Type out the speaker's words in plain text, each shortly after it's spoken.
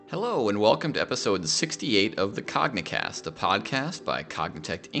Hello, and welcome to episode 68 of the Cognicast, a podcast by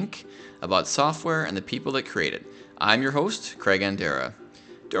Cognitect Inc. about software and the people that create it. I'm your host, Craig Andera.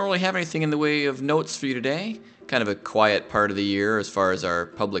 Don't really have anything in the way of notes for you today. Kind of a quiet part of the year as far as our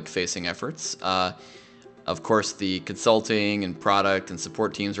public-facing efforts. Of course, the consulting and product and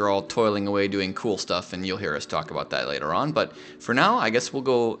support teams are all toiling away doing cool stuff, and you'll hear us talk about that later on. But for now, I guess we'll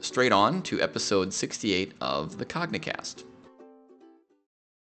go straight on to episode 68 of the Cognicast.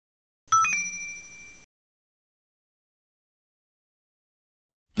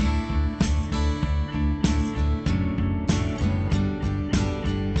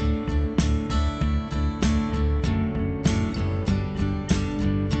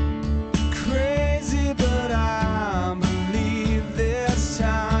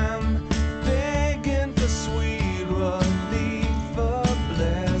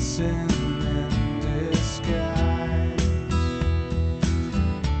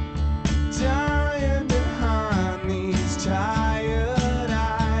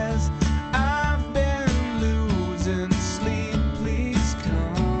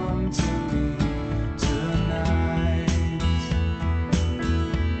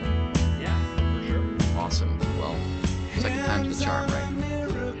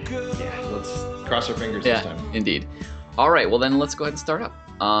 Cross our fingers this time. Indeed. All right, well then let's go ahead and start up.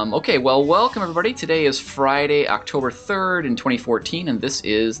 Welcome everybody. Today is Friday, October 3rd in 2014, and this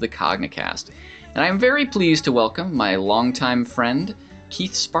is the Cognicast. And I'm very pleased to welcome my longtime friend,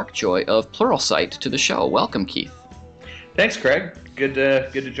 Keith Sparkjoy of Pluralsight to the show. Welcome, Keith. Thanks, Craig. Good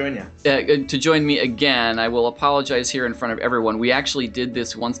to join you. Good to join me again. I will apologize here in front of everyone. We actually did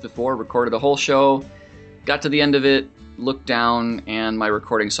this once before, recorded the whole show, got to the end of it, looked down, and my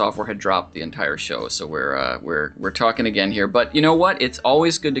recording software had dropped the entire show. So we're talking again here. But you know what? It's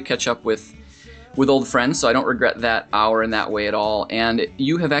always good to catch up with old friends. So I don't regret that hour in that way at all. And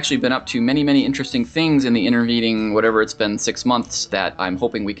you have actually been up to many, many interesting things in the intervening, whatever it's been, 6 months that I'm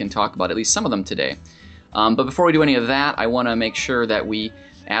hoping we can talk about, at least some of them today. But before we do any of that, I want to make sure that we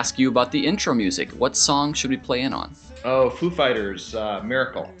ask you about the intro music. What song should we play in on? Oh, Foo Fighters,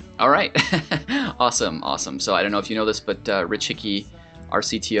 Miracle. All right. Awesome. So I don't know if you know this, but Rich Hickey, our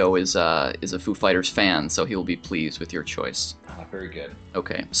CTO, is a Foo Fighters fan, so he will be pleased with your choice. Very good.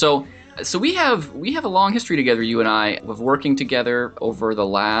 Okay. So we have a long history together, you and I, of working together over the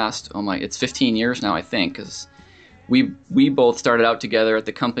last, it's 15 years now, I think, because we both started out together at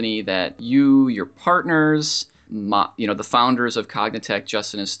the company that your partners, the founders of Cognitect,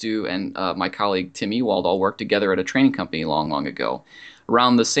 Justin and Stu, and my colleague Tim Ewald all worked together at a training company long ago.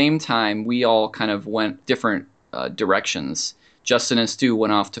 Around the same time, we all kind of went different directions. Justin and Stu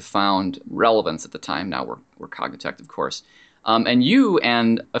went off to found Relevance at the time. Now we're Cognitect, of course. And you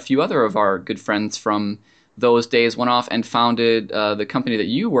and a few other of our good friends from those days went off and founded the company that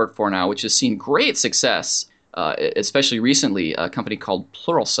you work for now, which has seen great success, especially recently, a company called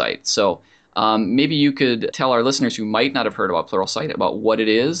Pluralsight. So maybe you could tell our listeners who might not have heard about Pluralsight about what it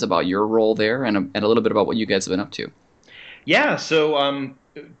is, about your role there, and a little bit about what you guys have been up to. Yeah, so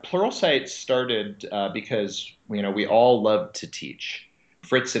Pluralsight started because we all love to teach.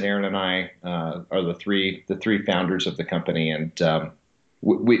 Fritz and Aaron and I are the three founders of the company, and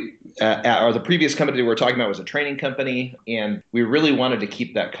we the previous company we were talking about was a training company, and we really wanted to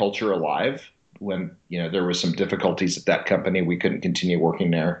keep that culture alive. When there was some difficulties at that company, we couldn't continue working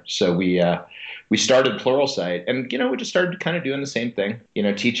there, so we started Pluralsight, and we just started kind of doing the same thing,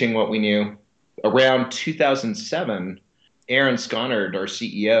 teaching what we knew. Around 2007. Aaron Sconard, our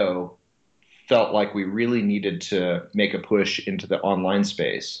CEO, felt like we really needed to make a push into the online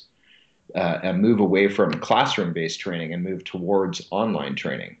space and move away from classroom-based training and move towards online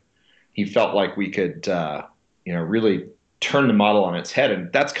training. He felt like we could, really turn the model on its head, and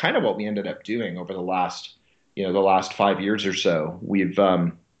that's kind of what we ended up doing over the last 5 years or so. We've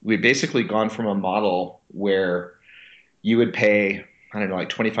basically gone from a model where you would pay, like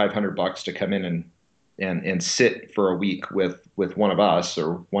 $2,500 to come in and sit for a week with one of us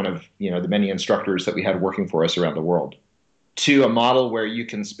or one of the many instructors that we had working for us around the world, to a model where you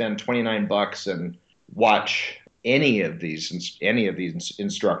can spend $29 and watch any of these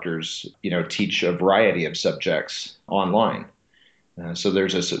instructors teach a variety of subjects online. So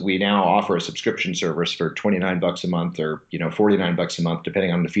we now offer a subscription service for $29 a month or $49 a month,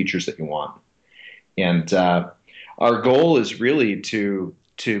 depending on the features that you want. And our goal is really to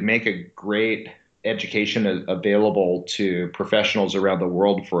make a great education available to professionals around the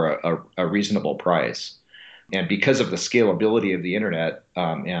world for a reasonable price. And because of the scalability of the internet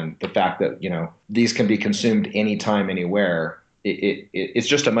and the fact that these can be consumed anytime, anywhere, it's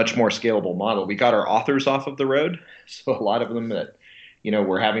just a much more scalable model. We got our authors off of the road, so a lot of them that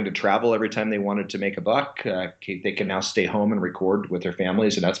were having to travel every time they wanted to make a buck. They can now stay home and record with their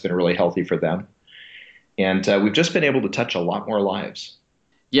families, and that's been really healthy for them. And we've just been able to touch a lot more lives.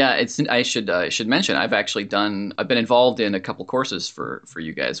 Yeah, I should mention I've been involved in a couple courses for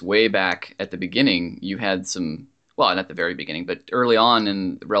you guys way back at the beginning. You had some, well, not at the very beginning, but early on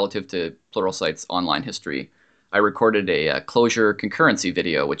in relative to Pluralsight's online history. I recorded a Clojure concurrency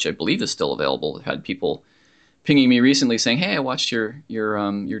video, which I believe is still available. I've had people pinging me recently saying, "Hey, I watched your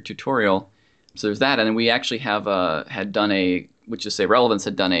tutorial." So there's that, and then we actually have had done which is say Relevance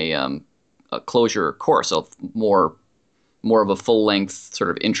had done a Clojure course, so more of a full length sort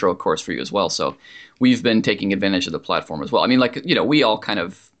of intro course for you as well. So we've been taking advantage of the platform as well. I mean, like, we all kind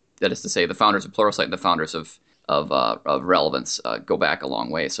of, that is to say, the founders of Pluralsight and the founders of Relevance go back a long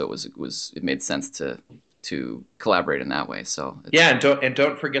way. So it made sense to collaborate in that way. So yeah, and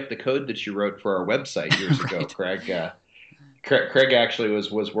don't forget the code that you wrote for our website years ago, right. Craig. Craig actually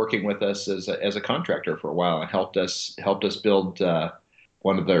was working with us as a contractor for a while and helped us build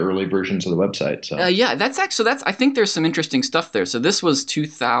one of the early versions of the website. So yeah, I think there's some interesting stuff there. So this was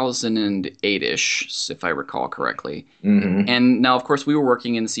 2008-ish, if I recall correctly. Mm-hmm. And now, of course, we were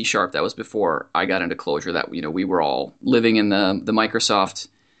working in C#. That was before I got into Clojure. That we were all living in the Microsoft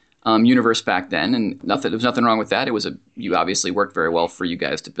universe back then, and there was nothing wrong with that. You obviously worked very well for you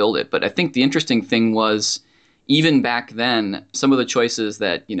guys to build it. But I think the interesting thing was, even back then, some of the choices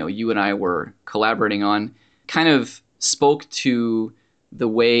that you and I were collaborating on kind of spoke to the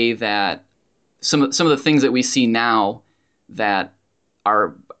way that some of the things that we see now that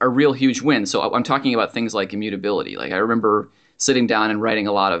are real huge wins. So I'm talking about things like immutability. Like, I remember sitting down and writing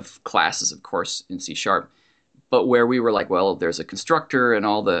a lot of classes, of course, in C#, but where we were like, well, there's a constructor and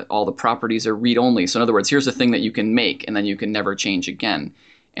all the properties are read-only. So in other words, here's the thing that you can make and then you can never change again.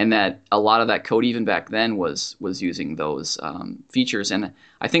 And that a lot of that code, even back then, was using those features. And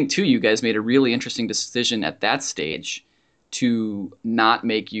I think, too, you guys made a really interesting decision at that stage to not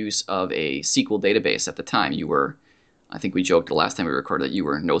make use of a SQL database at the time. I think we joked the last time we recorded that you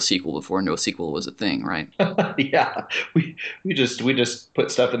were NoSQL before NoSQL was a thing, right? Yeah, we just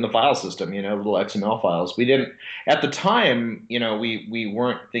put stuff in the file system, little XML files. We didn't at the time, we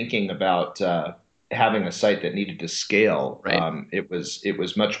weren't thinking about having a site that needed to scale. Right. It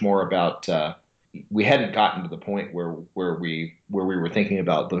was much more about we hadn't gotten to the point where we were thinking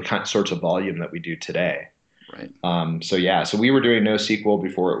about the sorts of volume that we do today. Right. So we were doing NoSQL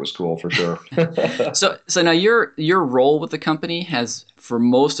before it was cool, for sure. So now your role with the company has, for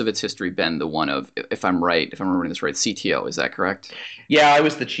most of its history, been the one of, if I'm remembering this right, CTO. Is that correct? Yeah, I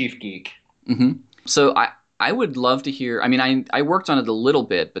was the chief geek. Mm-hmm. So I would love to hear. I mean, I worked on it a little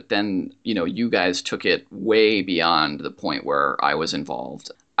bit, but then you guys took it way beyond the point where I was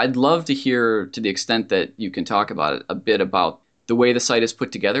involved. I'd love to hear, to the extent that you can talk about it, a bit about the way the site is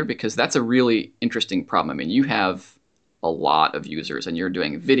put together, because that's a really interesting problem. I mean, you have a lot of users and you're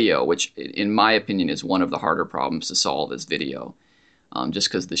doing video, which in my opinion is one of the harder problems to solve, is video, just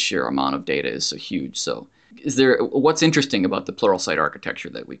because the sheer amount of data is so huge. So what's interesting about the Pluralsight architecture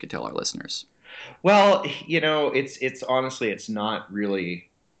that we could tell our listeners? Well, it's honestly, it's not really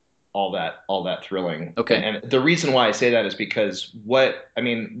all that thrilling. Okay. And the reason why I say that is because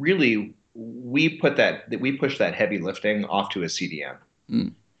really, we push that heavy lifting off to a CDN.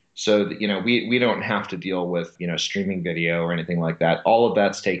 Mm. So that, we don't have to deal with streaming video or anything like that. All of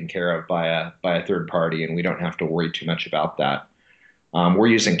that's taken care of by a third party, and we don't have to worry too much about that. We're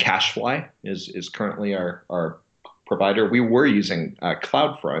using CacheFly is currently our provider. We were using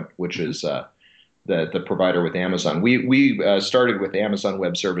CloudFront, which is the provider with Amazon. We started with Amazon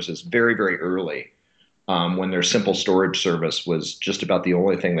Web Services very, very early, when their simple storage service was just about the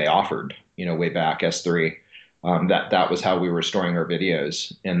only thing they offered, way back, S3. That was how we were storing our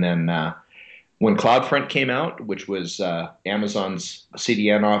videos. And then when CloudFront came out, which was Amazon's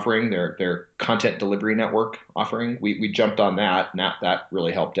CDN offering, their content delivery network offering, we jumped on that, and that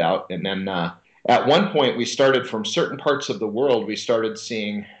really helped out. And then at one point, we started from certain parts of the world. We started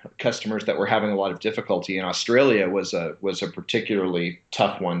seeing customers that were having a lot of difficulty. And Australia was a particularly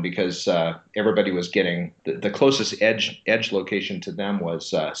tough one, because everybody was getting the closest edge location to them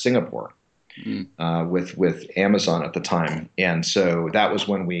was Singapore, with Amazon at the time. And so that was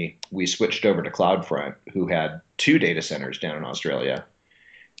when we switched over to CloudFront, who had 2 data centers down in Australia.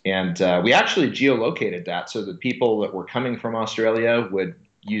 And we actually geolocated that so that people that were coming from Australia would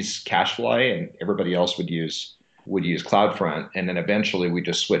use CacheFly, and everybody else would use CloudFront. And then eventually we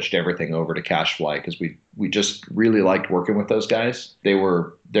just switched everything over to CacheFly, because we just really liked working with those guys. They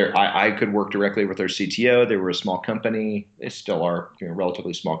were there. I could work directly with their CTO. They were a small company. They still are,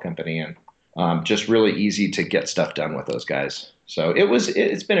 relatively small company, and Just really easy to get stuff done with those guys. So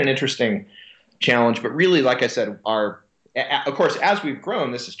it's been an interesting challenge, but really, like I said, of course, as we've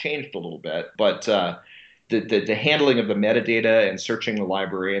grown, this has changed a little bit, but the handling of the metadata and searching the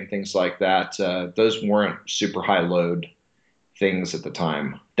library and things like that, those weren't super high load things at the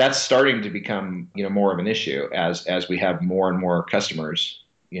time. That's starting to become, more of an issue as we have more and more customers,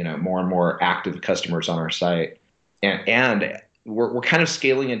 more and more active customers on our site, and we're kind of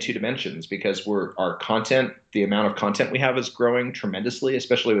scaling in two dimensions because our content, the amount of content we have is growing tremendously,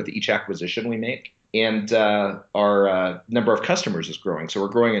 especially with each acquisition we make, and our number of customers is growing. So we're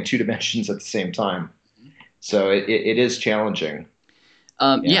growing in two dimensions at the same time. So it is challenging.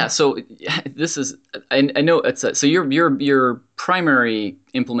 Yeah. So this is, I know it's so your primary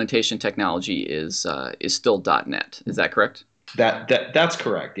implementation technology is still .NET. Is that correct? That's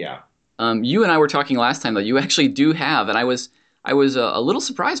correct. Yeah. You and I were talking last time that you actually do have, and I was a little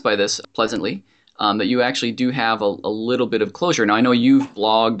surprised by this pleasantly, that you actually do have a little bit of Clojure. Now I know you've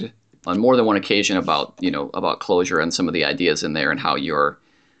blogged on more than one occasion about Clojure and some of the ideas in there and how you're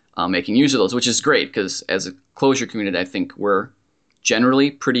making use of those, which is great because as a Clojure community, I think we're generally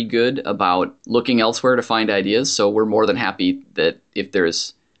pretty good about looking elsewhere to find ideas. So we're more than happy that if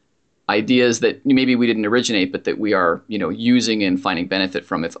there's ideas that maybe we didn't originate, but that we are, using and finding benefit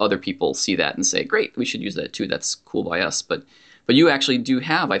from, if other people see that and say, great, we should use that too. That's cool by us. But you actually do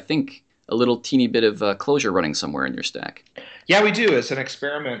have, I think, a little teeny bit of Clojure running somewhere in your stack. Yeah, we do. As an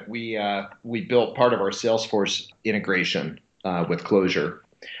experiment, we built part of our Salesforce integration with Clojure.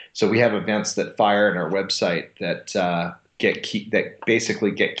 So we have events that fire in our website that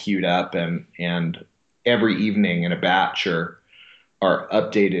basically get queued up and every evening in a batch are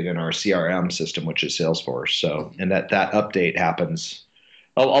updated in our CRM system, which is Salesforce. So, and that update happens.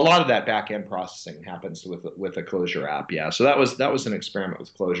 A lot of that back end processing happens with a Clojure app. Yeah. So that was an experiment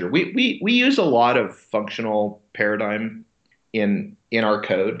with Clojure. We use a lot of functional paradigm in our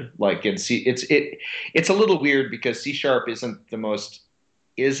code. Like in C, it's a little weird because C#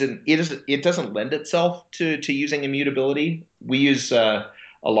 it doesn't lend itself to using immutability. We use a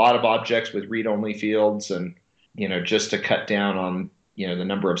lot of objects with read-only fields, and just to cut down on the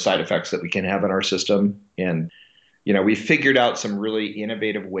number of side effects that we can have in our system. And we figured out some really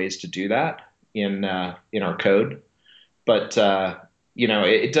innovative ways to do that in our code. But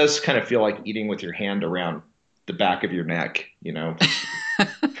it does kind of feel like eating with your hand around the back of your neck.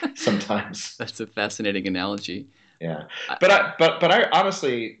 Sometimes. That's a fascinating analogy. Yeah, but I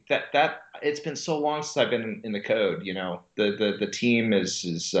honestly that it's been so long since I've been in the code. The team has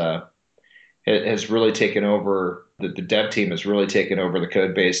really taken over. The dev team has really taken over the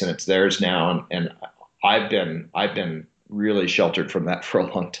code base, and it's theirs now. And I've been really sheltered from that for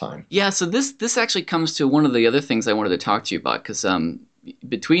a long time. Yeah, so this actually comes to one of the other things I wanted to talk to you about, because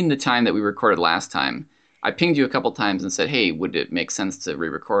between the time that we recorded last time, I pinged you a couple times and said, hey, would it make sense to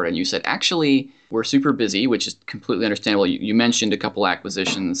re-record? And you said, actually, we're super busy, which is completely understandable. You mentioned a couple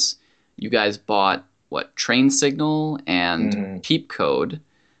acquisitions. You guys bought, Train Signal and Keep Code,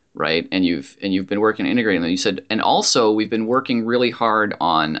 right? And you've been working on integrating them. You said, and also we've been working really hard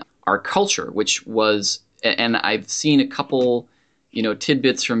on our culture, which was, and I've seen a couple,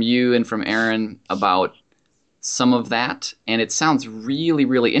 tidbits from you and from Aaron about some of that, and it sounds really,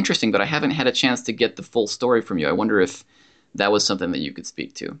 really interesting, but I haven't had a chance to get the full story from you. I wonder if that was something that you could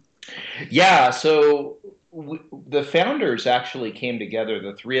speak to. Yeah, so the founders actually came together.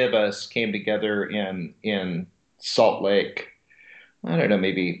 The three of us came together in Salt Lake. I don't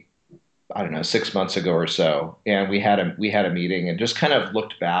know, 6 months ago or so, and we had a meeting and just kind of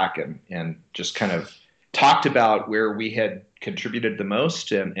looked back and just kind of talked about where we had contributed the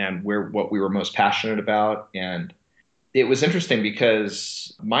most and what we were most passionate about. And it was interesting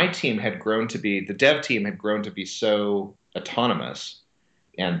because the dev team had grown to be so autonomous,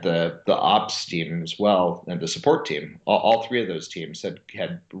 and the ops team as well, and the support team, all three of those teams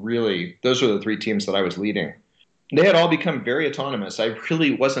had really, those were the three teams that I was leading. They had all become very autonomous. I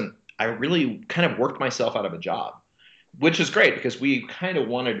really kind of worked myself out of a job, which is great because we kind of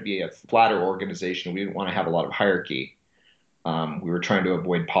wanted to be a flatter organization. We didn't want to have a lot of hierarchy. We were trying to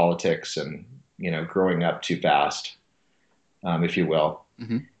avoid politics and, growing up too fast, if you will.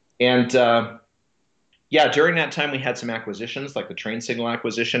 Mm-hmm. And during that time, we had some acquisitions, like the Train Signal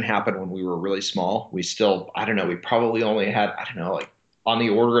acquisition happened when we were really small. We still, we probably only had, like on the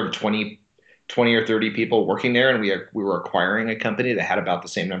order of 20 or 30 people working there. And we were acquiring a company that had about the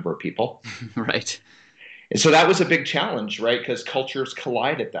same number of people. Right. And so that was a big challenge, right? Because cultures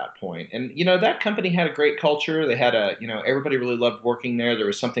collide at that point. And, that company had a great culture. They had everybody really loved working there. There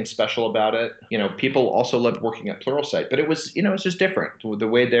was something special about it. People also loved working at Pluralsight, but it was, it was just different. The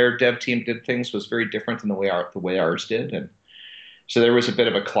way their dev team did things was very different than the way ours did. And so there was a bit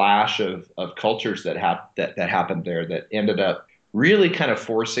of a clash of cultures that happened there that ended up really kind of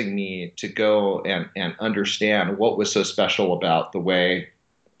forcing me to go and understand what was so special about the way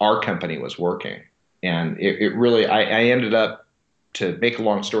our company was working. And it really, I ended up, to make a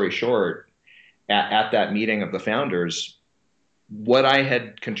long story short, at that meeting of the founders, what I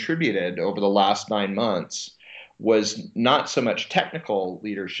had contributed over the last 9 months was not so much technical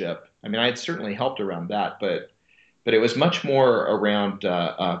leadership. I mean, I had certainly helped around that, but it was much more around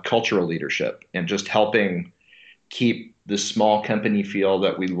cultural leadership and just helping keep the small company feel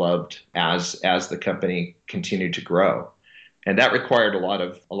that we loved as the company continued to grow. And that required a lot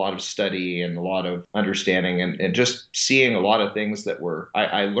of study and a lot of understanding and just seeing a lot of things that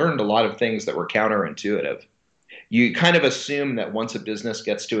I learned a lot of things that were counterintuitive. You kind of assume that once a business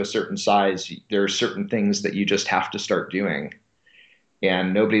gets to a certain size, there are certain things that you just have to start doing.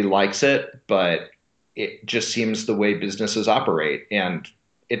 And nobody likes it, but it just seems the way businesses operate. And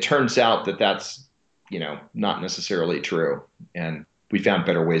it turns out that that's, not necessarily true. And we found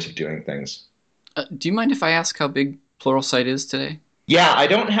better ways of doing things. Do you mind if I ask how big Pluralsight is today? Yeah, I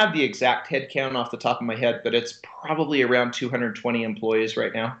don't have the exact head count off the top of my head, but it's probably around 220 employees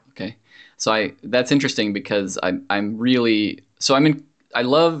right now. Okay. So that's interesting because I'm really, so I'm in, I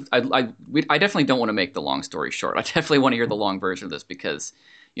definitely don't want to make the long story short. I definitely want to hear the long version of this because,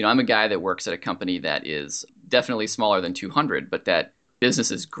 I'm a guy that works at a company that is definitely smaller than 200, but that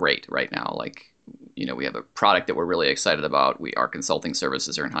business is great right now. Like, we have a product that we're really excited about. Our consulting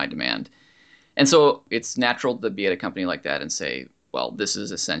services are in high demand. And so it's natural to be at a company like that and say, well, this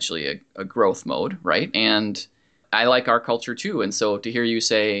is essentially a growth mode, right? And I like our culture too. And so to hear you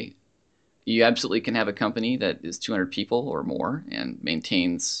say you absolutely can have a company that is 200 people or more and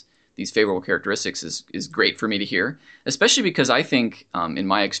maintains these favorable characteristics is great for me to hear, especially because I think, in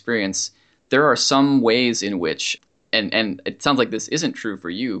my experience, there are some ways in which, and it sounds like this isn't true for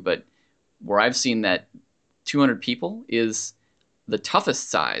you, but where I've seen that 200 people is the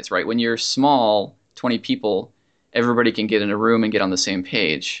toughest size, right? When you're small, 20 people, everybody can get in a room and get on the same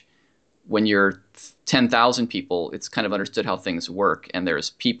page. When you're 10,000 people, it's kind of understood how things work. And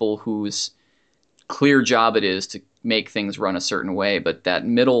there's people whose clear job it is to make things run a certain way. But that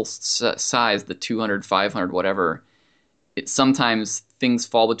middle size, the 200, 500, whatever, sometimes things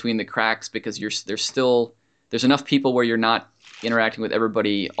fall between the cracks because there's enough people where you're not interacting with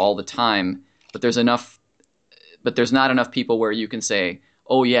everybody all the time, but there's not enough people where you can say,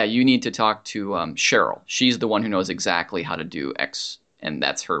 oh yeah, you need to talk to Cheryl. She's the one who knows exactly how to do X, and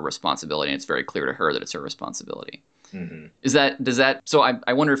that's her responsibility, and it's very clear to her that it's her responsibility. Mm-hmm. So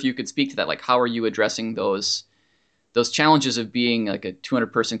I wonder if you could speak to that, like how are you addressing those challenges of being like a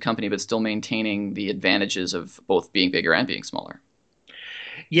 200-person company but still maintaining the advantages of both being bigger and being smaller?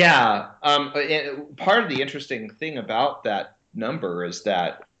 Yeah. Part of the interesting thing about that number is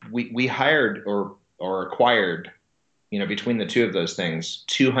that we hired or acquired, between the two of those things,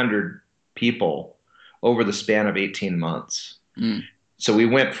 200 people over the span of 18 months. Mm. So we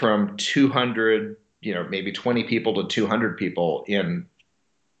went from 200, maybe 20 people to 200 people in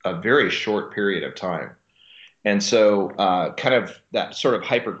a very short period of time. And so kind of that sort of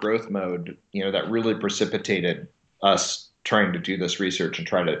hyper growth mode, that really precipitated us trying to do this research and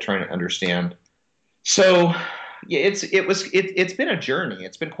trying to understand. So yeah, it's been a journey.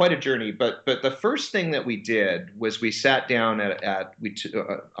 It's been quite a journey. But the first thing that we did was we sat down at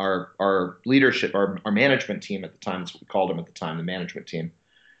our leadership, our management team at the time. That's what we called them at the time, the management team,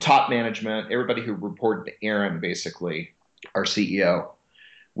 top management, everybody who reported to Aaron, basically our CEO.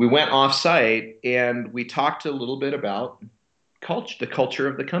 We went off site and we talked a little bit about the culture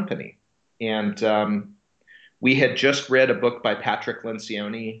of the company. And we had just read a book by Patrick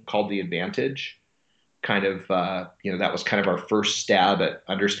Lencioni called The Advantage. Kind of, that was kind of our first stab at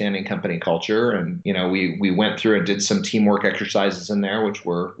understanding company culture. And, we went through and did some teamwork exercises in there, which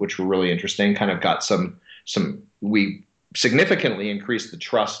were really interesting. Kind of got we significantly increased the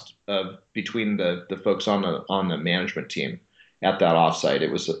trust between the folks on the management team at that offsite.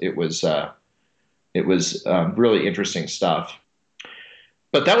 It was really interesting stuff.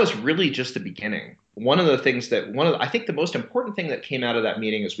 But that was really just the beginning. One of the things I think the most important thing that came out of that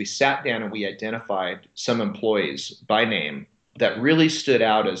meeting is we sat down and we identified some employees by name that really stood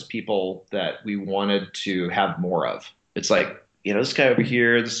out as people that we wanted to have more of. It's like, this guy over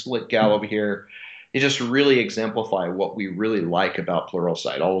here, this gal over here. They just really exemplify what we really like about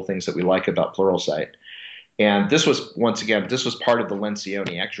Pluralsight, all the things that we like about Pluralsight. And this was, once again, this was part of the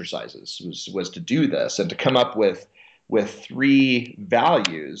Lencioni exercises, was to do this and to come up with three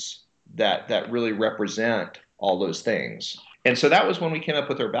values that really represent all those things. And so that was when we came up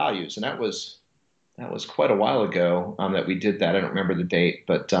with our values, and that was quite a while ago that we did that. I don't remember the date,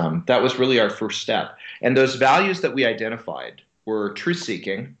 but that was really our first step. And those values that we identified were truth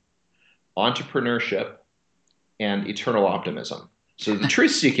seeking, entrepreneurship, and eternal optimism. So the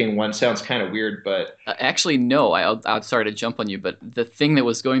truth seeking one sounds kind of weird, but Actually, no. I'm sorry to jump on you, but the thing that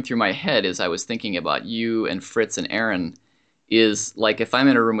was going through my head as I was thinking about you and Fritz and Aaron is like if I'm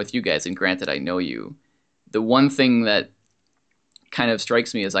in a room with you guys, and granted I know you, the one thing that kind of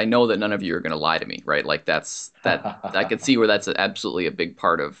strikes me is I know that none of you are going to lie to me, right? Like that I could see where that's absolutely a big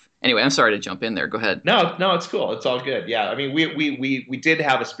part of. Anyway, I'm sorry to jump in there. Go ahead. no, no, it's cool. It's all good. Yeah, I mean, we did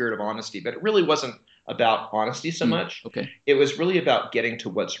have a spirit of honesty, but it really wasn't about honesty so much. Okay. It was really about getting to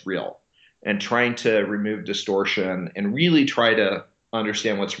what's real and trying to remove distortion and really try to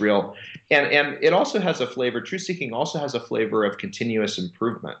understand what's real. And it also has a flavor. Truth seeking also has a flavor of continuous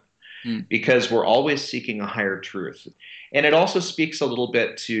improvement because we're always seeking a higher truth. And it also speaks a little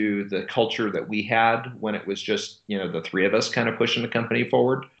bit to the culture that we had when it was just, the three of us kind of pushing the company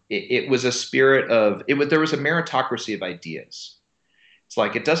forward. It was a spirit of there was a meritocracy of ideas. It's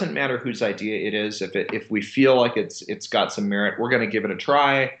like it doesn't matter whose idea it is. If we feel like it's got some merit, we're going to give it a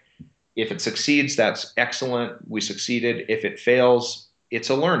try. If it succeeds, that's excellent. We succeeded. If it fails, it's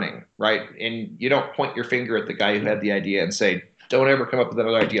a learning, right? And you don't point your finger at the guy who had the idea and say, "Don't ever come up with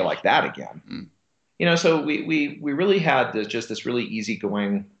another idea like that again." So we really had just this really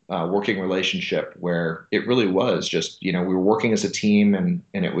easygoing working relationship where it really was just we were working as a team and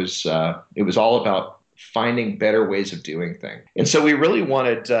it was all about finding better ways of doing things. And so we really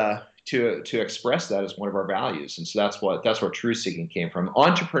wanted to express that as one of our values. And so that's where truth seeking came from.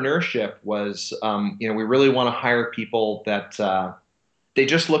 Entrepreneurship was we really want to hire people that they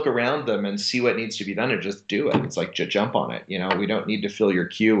just look around them and see what needs to be done and just do it. It's like jump on it. We don't need to fill your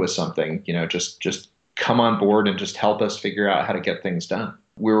queue with something. Just come on board and just help us figure out how to get things done.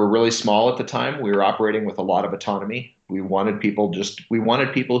 We were really small at the time. We were operating with a lot of autonomy. We wanted people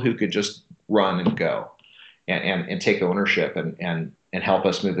who could just run and go and take ownership and help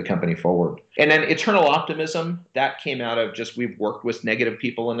us move the company forward. And then eternal optimism, that came out of just we've worked with negative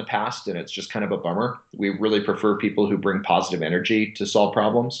people in the past and it's just kind of a bummer. We really prefer people who bring positive energy to solve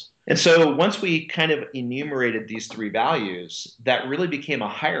problems. And so once we kind of enumerated these three values, that really became a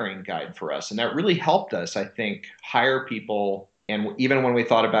hiring guide for us. And that really helped us, I think, hire people. And even when we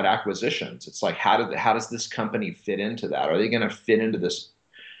thought about acquisitions, it's like, how does this company fit into that? Are they going to fit into this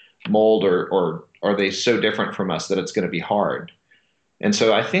mold or are they so different from us that it's going to be hard? And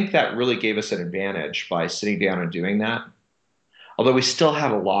so I think that really gave us an advantage by sitting down and doing that. Although we still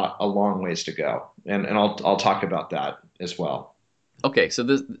have a long ways to go. And I'll talk about that as well. Okay, so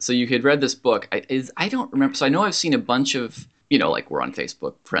you had read this book. I don't remember. So I know I've seen a bunch of, like we're on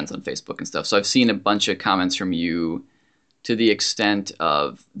Facebook, friends on Facebook and stuff. So I've seen a bunch of comments from you to the extent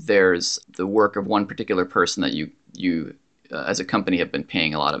of there's the work of one particular person that you as a company have been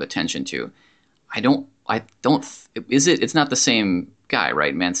paying a lot of attention to. It's not the same guy,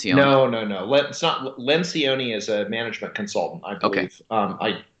 right? Mansioni? No. It's not. Lencioni is a management consultant, I believe.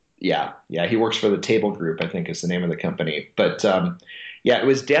 Okay. He works for the Table Group, I think is the name of the company. But it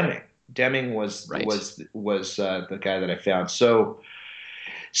was Deming. Deming was right. was the guy that I found. So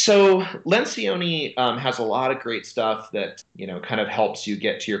Lencioni has a lot of great stuff that kind of helps you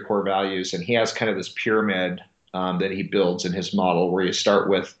get to your core values, and he has kind of this pyramid that he builds in his model where you start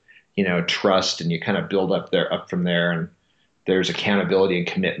with trust and you kind of build up from there, and there's accountability and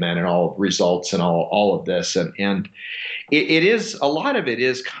commitment and all results and all of this, and it is a lot of it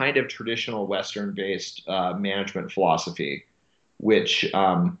is kind of traditional Western based management philosophy, which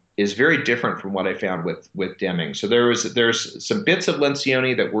is very different from what I found with Deming. So there's some bits of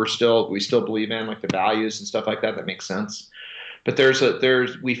Lencioni that we still believe in, like the values and stuff like that. That makes sense. But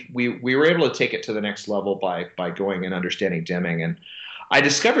we were able to take it to the next level by going and understanding Deming. And I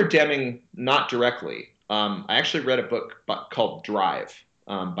discovered Deming not directly. I actually read a book called Drive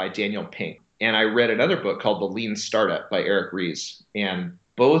by Daniel Pink, and I read another book called The Lean Startup by Eric Ries. And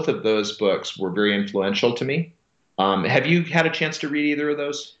both of those books were very influential to me. Have you had a chance to read either of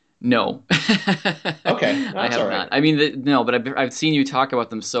those? No. Okay, I have not. I mean, no, but I've seen you talk about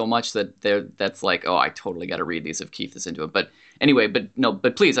them so much that's like, oh, I totally got to read these if Keith is into it. But anyway,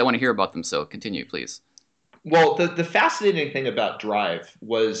 but please, I want to hear about them. So continue, please. Well, the fascinating thing about Drive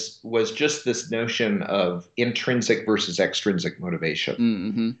was just this notion of intrinsic versus extrinsic motivation.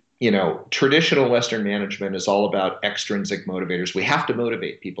 Mm-hmm. traditional Western management is all about extrinsic motivators. We have to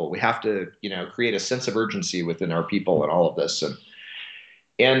motivate people. We have to, create a sense of urgency within our people and all of this.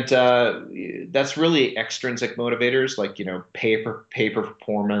 And that's really extrinsic motivators like, pay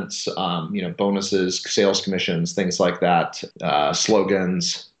performance, bonuses, sales commissions, things like that,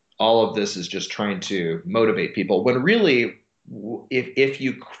 slogans. All of this is just trying to motivate people. When really, if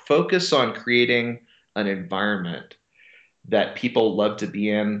you focus on creating an environment that people love to be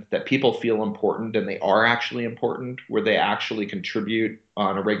in, that people feel important and they are actually important, where they actually contribute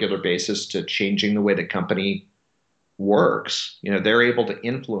on a regular basis to changing the way the company works, they're able to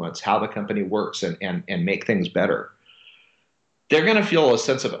influence how the company works and make things better. They're going to feel a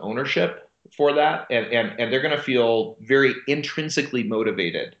sense of ownership for that, and they're going to feel very intrinsically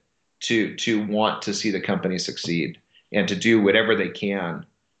motivated to want to see the company succeed and to do whatever they can,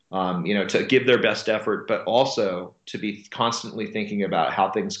 to give their best effort, but also to be constantly thinking about how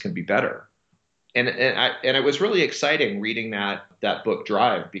things can be better. And it was really exciting reading that book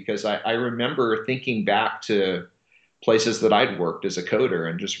Drive, because I remember thinking back to places that I'd worked as a coder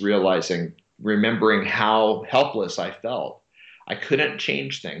and just remembering how helpless I felt. I couldn't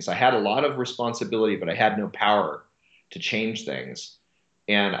change things. I had a lot of responsibility, but I had no power to change things.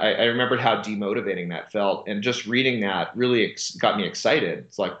 And I remembered how demotivating that felt. And just reading that really got me excited.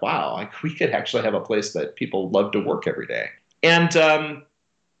 It's like, wow, we could actually have a place that people love to work every day. And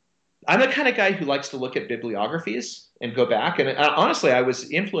I'm the kind of guy who likes to look at bibliographies and go back. And honestly, I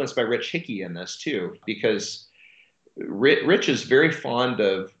was influenced by Rich Hickey in this too, because Rich is very fond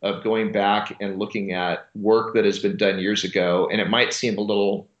of going back and looking at work that has been done years ago. And it might seem a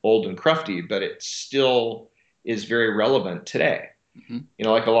little old and crufty, but it still is very relevant today. Mm-hmm.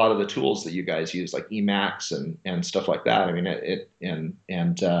 Like a lot of the tools that you guys use, like Emacs and stuff like that. I mean,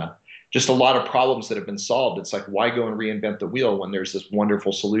 just a lot of problems that have been solved. It's like, why go and reinvent the wheel when there's this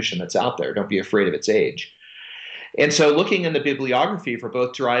wonderful solution that's out there? Don't be afraid of its age. And so looking in the bibliography for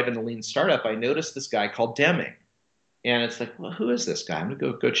both Drive and the Lean Startup, I noticed this guy called Deming. And it's like, well, who is this guy? I'm going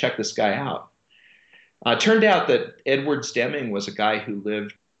to go check this guy out. Turned out that Edwards Deming was a guy who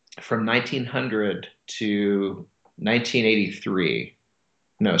lived from 1900 to 1983.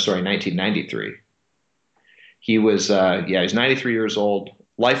 No, sorry, 1993. He was, he's 93 years old,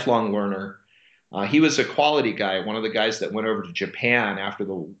 lifelong learner. He was a quality guy, one of the guys that went over to Japan after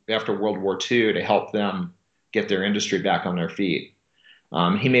World War II to help them get their industry back on their feet.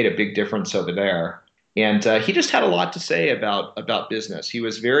 He made a big difference over there. And he just had a lot to say about business. He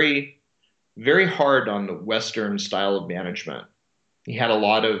was very, very hard on the Western style of management. He had a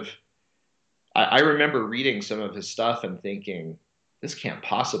lot of, I remember reading some of his stuff and thinking, this can't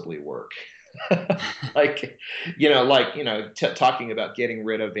possibly work. Talking about getting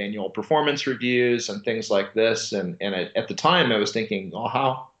rid of annual performance reviews and things like this. And at the time I was thinking,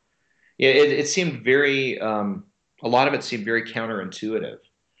 it seemed very, a lot of it seemed very counterintuitive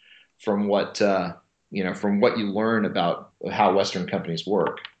from what you learn about how Western companies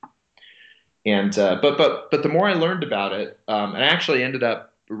work. And but the more I learned about it, and I actually ended up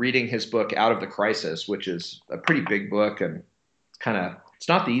reading his book Out of the Crisis, which is a pretty big book and it's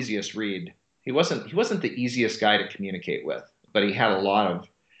not the easiest read. He wasn't the easiest guy to communicate with, but he had a lot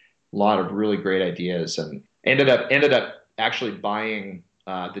of really great ideas, and ended up actually buying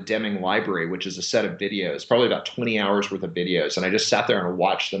the Deming Library, which is a set of videos, probably about 20 hours worth of videos, and I just sat there and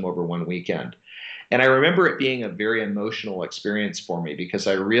watched them over one weekend. And I remember it being a very emotional experience for me, because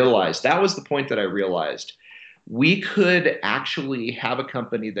I realized, that was the point that I realized, we could actually have a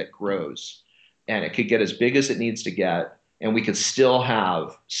company that grows and it could get as big as it needs to get, and we could still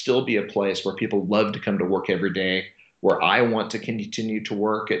be a place where people love to come to work every day, where I want to continue to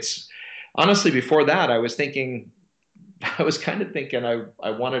work. It's honestly, before that, I was kind of thinking I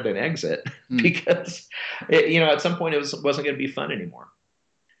wanted an exit because at some point it wasn't going to be fun anymore.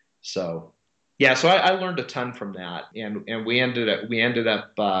 So yeah, so I learned a ton from that, and we ended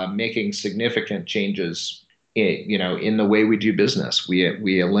up making significant changes in the way we do business.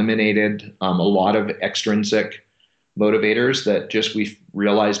 We eliminated a lot of extrinsic motivators that just we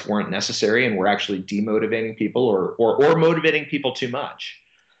realized weren't necessary, and were actually demotivating people or motivating people too much.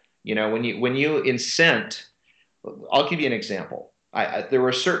 When you incent, I'll give you an example. There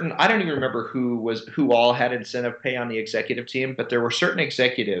were certain, I don't even remember who all had incentive pay on the executive team, but there were certain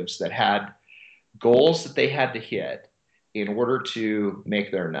executives that had goals that they had to hit in order to make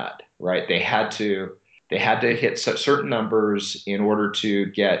their nut, right? They had to hit certain numbers in order to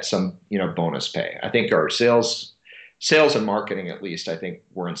get some, bonus pay. I think our sales and marketing, at least, I think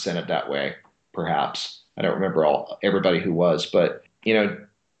were incented that way, perhaps. I don't remember everybody who was, but,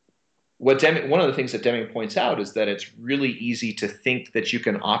 one of the things that Deming points out is that it's really easy to think that you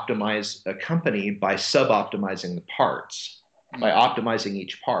can optimize a company by sub-optimizing the parts, by optimizing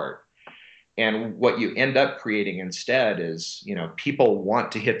each part. And what you end up creating instead is, people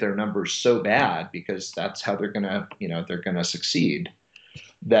want to hit their numbers so bad because that's how they're gonna succeed,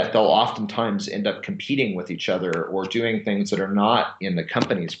 that they'll oftentimes end up competing with each other or doing things that are not in the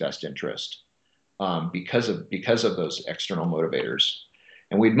company's best interest, because of those external motivators.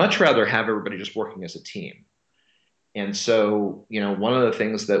 And we'd much rather have everybody just working as a team. And so, one of the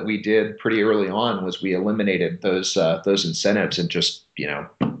things that we did pretty early on was we eliminated those incentives and just,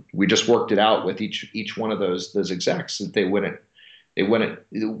 we just worked it out with each one of those execs that they wouldn't be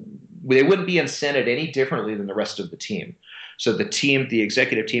incented any differently than the rest of the team. So the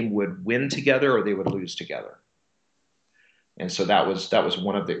executive team would win together or they would lose together. And so that was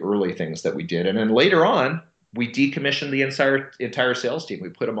one of the early things that we did. And then later on, we decommissioned the entire sales team. We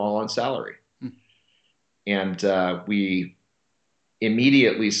put them all on salary. And we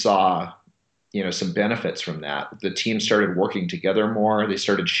immediately saw, some benefits from that. The team started working together more. They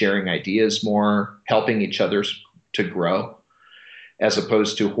started sharing ideas more, helping each other to grow, as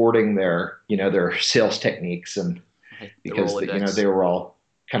opposed to hoarding their sales techniques, and because they were all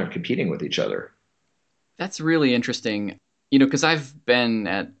kind of competing with each other. That's really interesting, because I've been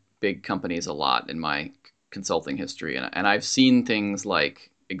at big companies a lot in my consulting history, and I've seen things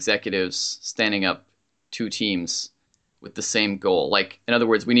like executives standing up two teams with the same goal. Like, in other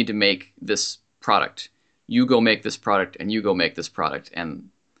words, we need to make this product. You go make this product, and you go make this product. And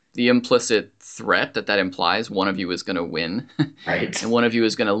the implicit threat that implies one of you is going to win, right, and one of you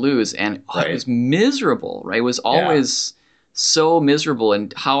is going to lose. And right. It was miserable, right? It was always so miserable,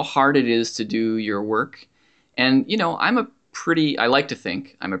 and how hard it is to do your work. And, I like to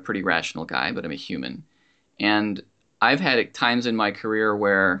think I'm a pretty rational guy, but I'm a human. And I've had times in my career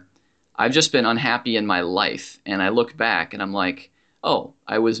where I've just been unhappy in my life, and I look back and I'm like, oh,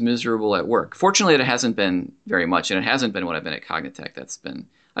 I was miserable at work. Fortunately, it hasn't been very much, and it hasn't been when I've been at Cognitect.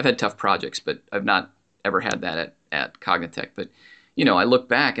 I've had tough projects, but I've not ever had that at Cognitect. But, I look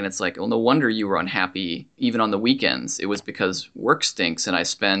back and it's like, well, no wonder you were unhappy even on the weekends. It was because work stinks, and I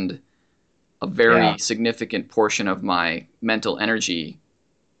spend a very significant portion of my mental energy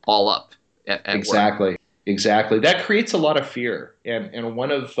all up at exactly. work. Exactly. That creates a lot of fear. And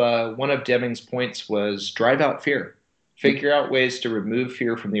one of Deming's points was drive out fear. Figure out ways to remove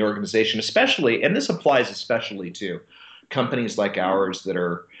fear from the organization, especially, and this applies especially to companies like ours that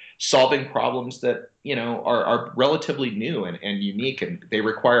are solving problems that, are relatively new and unique, and they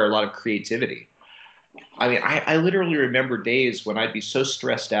require a lot of creativity. I mean, I literally remember days when I'd be so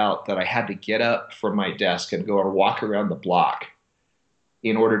stressed out that I had to get up from my desk and go and walk around the block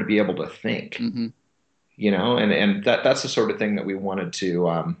in order to be able to think. Mm-hmm. And that's the sort of thing that we wanted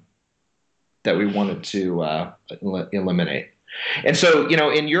to eliminate. And so,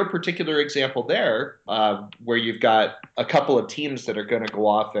 in your particular example there, where you've got a couple of teams that are going to go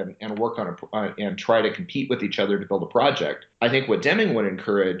off and work and try to compete with each other to build a project, I think what Deming would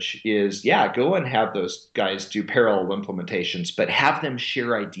encourage is, go and have those guys do parallel implementations, but have them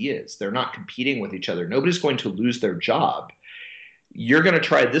share ideas. They're not competing with each other. Nobody's going to lose their job. You're going to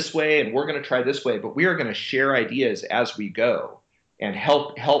try this way and we're going to try this way, but we are going to share ideas as we go and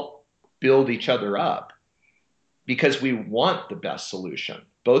help build each other up, because we want the best solution.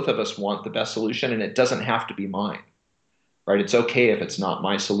 Both of us want the best solution, and it doesn't have to be mine, right? It's okay if it's not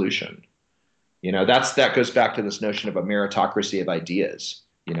my solution. That goes back to this notion of a meritocracy of ideas.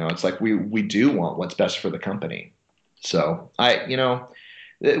 It's like we do want what's best for the company. So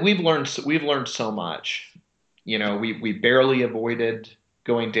we've learned so much. We barely avoided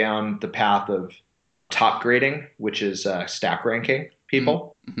going down the path of top grading, which is stack ranking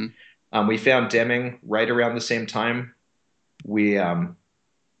people. Mm-hmm. We found Deming right around the same time. We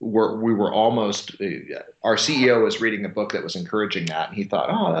were almost. Our CEO was reading a book that was encouraging that, and he thought,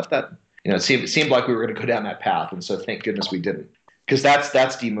 it seemed like we were going to go down that path, and so thank goodness we didn't, because that's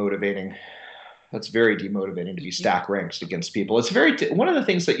demotivating. That's very demotivating to be stack ranked against people. It's one of the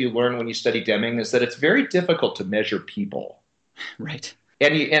things that you learn when you study Deming is that it's very difficult to measure people. Right.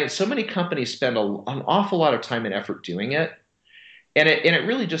 And so many companies spend an awful lot of time and effort doing it. And it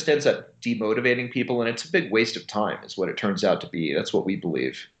really just ends up demotivating people, and it's a big waste of time is what it turns out to be. That's what we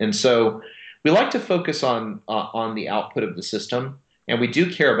believe. And so we like to focus on the output of the system, and we do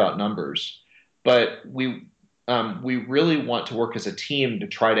care about numbers, but we really want to work as a team to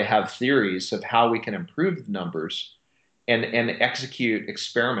try to have theories of how we can improve the numbers and execute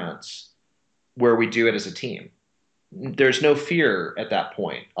experiments where we do it as a team. There's no fear at that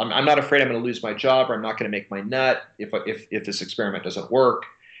point. I'm not afraid I'm going to lose my job, or I'm not going to make my nut if this experiment doesn't work.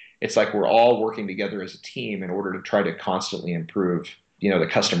 It's like we're all working together as a team in order to try to constantly improve, the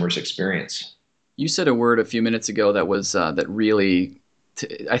customer's experience. You said a word a few minutes ago that was that really,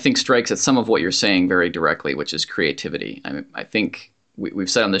 I think, strikes at some of what you're saying very directly, which is creativity. I think we've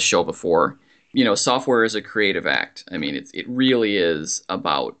said on this show before, software is a creative act. I mean, it really is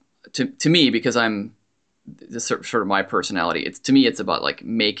about, to me, because I'm this sort of my personality. To me, it's about like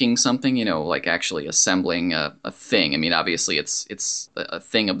making something, like actually assembling a thing. I mean, obviously, it's a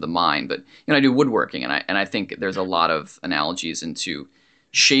thing of the mind, but I do woodworking, and I think there's a lot of analogies into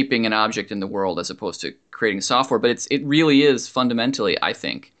shaping an object in the world as opposed to creating software. But it really is fundamentally, I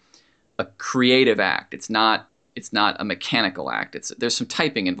think, a creative act. It's not a mechanical act. There's some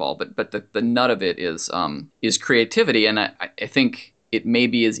typing involved, but the nut of it is creativity, and I think it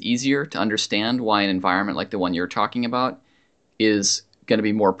maybe is easier to understand why an environment like the one you're talking about is going to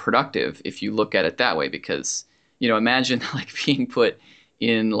be more productive if you look at it that way. Because, imagine like being put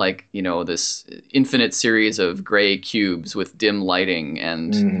in like, this infinite series of gray cubes with dim lighting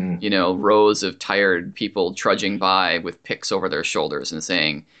and, rows of tired people trudging by with picks over their shoulders and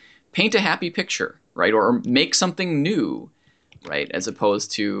saying, paint a happy picture, right? Or make something new, right? As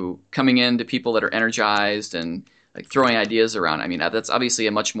opposed to coming in to people that are energized and like throwing ideas around. I mean, that's obviously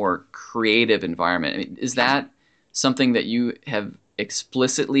a much more creative environment. I mean, is that something that you have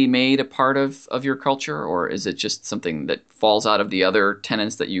explicitly made a part of your culture, or is it just something that falls out of the other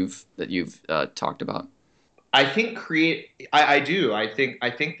tenets that you've talked about? I think I do. I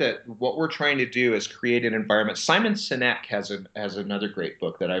think that what we're trying to do is create an environment. Simon Sinek has another great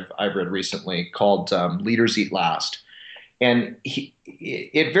book that I've read recently called Leaders Eat Last, and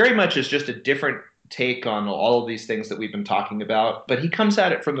it very much is just a different take on all of these things that we've been talking about, but he comes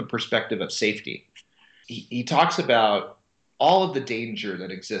at it from the perspective of safety. He talks about all of the danger that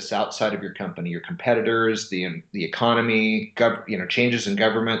exists outside of your company, your competitors, the economy, changes in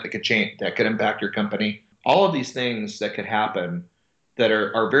government that could impact your company. All of these things that could happen that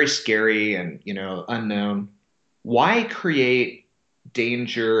are very scary and unknown. Why create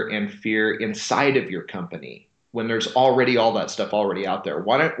danger and fear inside of your company when there's already all that stuff already out there?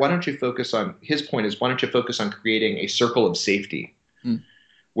 Why don't you focus on, his point is, why don't you focus on creating a circle of safety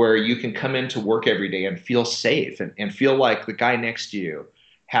where you can come into work every day and feel safe and feel like the guy next to you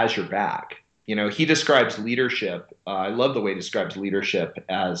has your back. He describes leadership. I love the way he describes leadership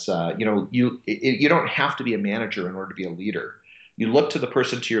as, you don't have to be a manager in order to be a leader. You look to the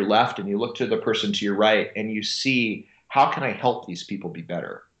person to your left and you look to the person to your right and you see, how can I help these people be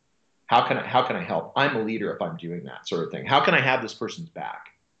better? How can I help? I'm a leader if I'm doing that sort of thing. How can I have this person's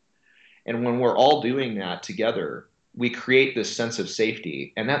back? And when we're all doing that together, we create this sense of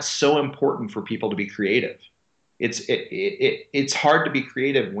safety, and that's so important for people to be creative. It's hard to be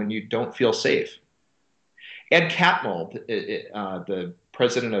creative when you don't feel safe. Ed Catmull, the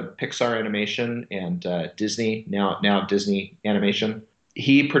president of Pixar Animation and Disney, now Disney Animation,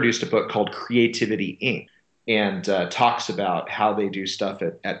 he produced a book called Creativity Inc. and talks about how they do stuff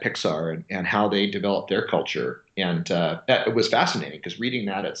at Pixar and how they develop their culture. And it was fascinating because reading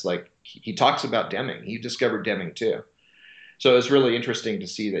that, it's like he talks about Deming. He discovered Deming too. So it was really interesting to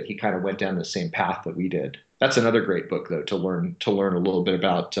see that he kind of went down the same path that we did. That's another great book, though, to learn a little bit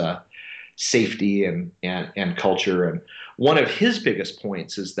about safety and culture. And one of his biggest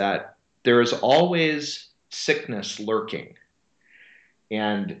points is that there is always sickness lurking.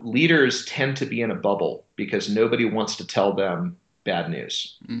 And leaders tend to be in a bubble because nobody wants to tell them bad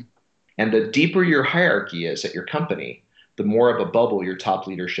news. Mm. And the deeper your hierarchy is at your company, the more of a bubble your top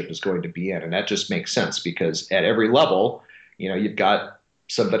leadership is going to be in. And that just makes sense because at every level, you've got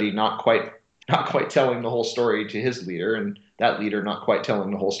somebody not quite telling the whole story to his leader, and that leader not quite telling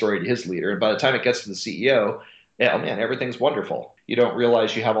the whole story to his leader. And by the time it gets to the CEO, oh man, everything's wonderful. You don't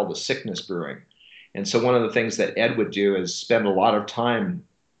realize you have all the sickness brewing. And so one of the things that Ed would do is spend a lot of time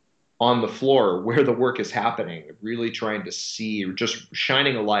on the floor where the work is happening, really trying to see, just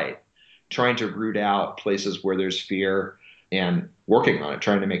shining a light, trying to root out places where there's fear and working on it,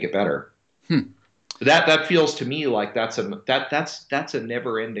 trying to make it better. That feels to me like that's a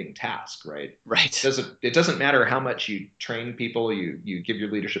never-ending task, right? Right. It doesn't matter how much you train people, you give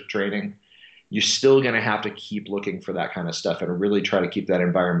your leadership training, you're still going to have to keep looking for that kind of stuff and really try to keep that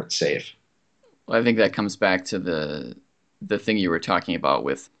environment safe. Well, I think that comes back to the thing you were talking about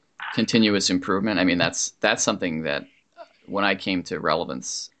with continuous improvement. I mean, that's something that when I came to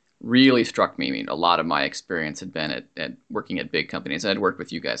Relevance really struck me. I mean, a lot of my experience had been at working at big companies. I'd worked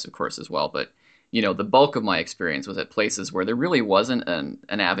with you guys, of course, as well, but the bulk of my experience was at places where there really wasn't an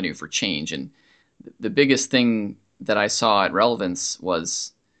avenue for change. And the biggest thing that I saw at Relevance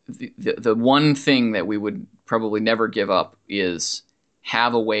was the one thing that we would probably never give up is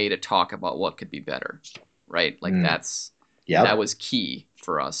have a way to talk about what could be better, right? Like Mm. that Yep. was key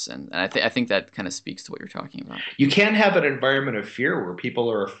for us, and I think that kind of speaks to what you're talking about, You can't have an environment of fear where people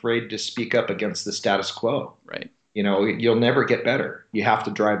are afraid to speak up against the status quo. right? You'll never get better. You have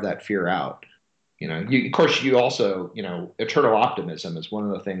to drive that fear out. Of course, you also, eternal optimism is one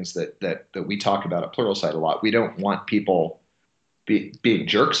of the things that we talk about at Pluralsight a lot. We don't want people being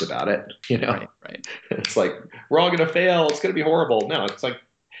jerks about it. Right, right. It's like we're all going to fail. It's going to be horrible. No, it's like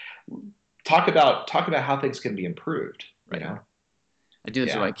talk about how things can be improved. Right. I do this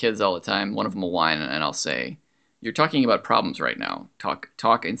with Yeah. my kids all the time. One of them will whine, and I'll say, "You're talking about problems right now.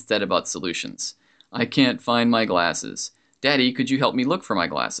 Talk instead about solutions. I can't find my glasses. Daddy, could you help me look for my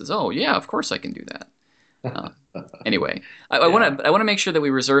glasses? Oh, yeah, of course I can do that." Uh, anyway, I Yeah. want to make sure that we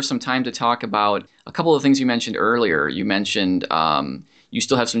reserve some time to talk about a couple of things you mentioned earlier. You mentioned you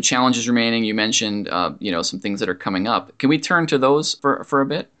still have some challenges remaining. You mentioned some things that are coming up. Can we turn to those for a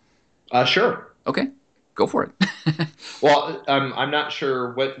bit? Sure. Okay, go for it. Well, I'm not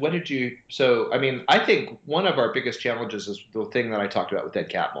sure what did you. So, I mean, I think one of our biggest challenges is the thing that I talked about with Ed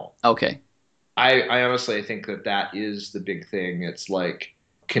Catmull. Okay. I honestly think that is the big thing. It's like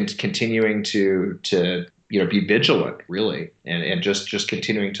continuing to be vigilant, really, and just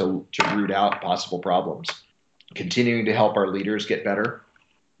continuing to root out possible problems, continuing to help our leaders get better,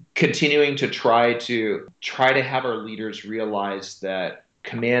 continuing to try to have our leaders realize that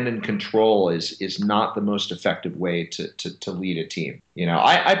command and control is not the most effective way to lead a team.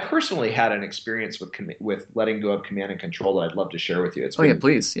 I personally had an experience with letting go of command and control that I'd love to share with you. Oh yeah,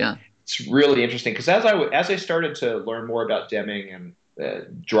 please. Yeah. It's really interesting because as I started to learn more about Deming, and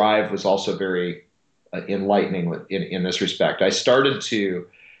Drive was also very enlightening in this respect. I started to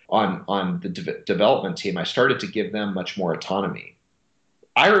on the development team. I started to give them much more autonomy.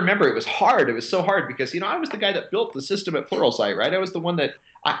 I remember it was hard. It was so hard because I was the guy that built the system at Pluralsight, right? I was the one that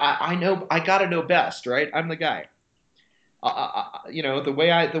I know I got to know best, right? I'm the guy. The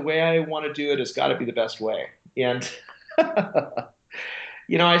way I want to do it has got to be the best way, and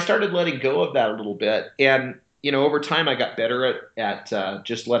I started letting go of that a little bit, and over time I got better at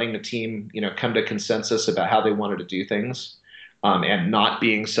just letting the team come to consensus about how they wanted to do things, and not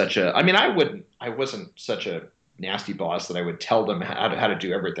being such a. I mean, I wasn't such a nasty boss that I would tell them how to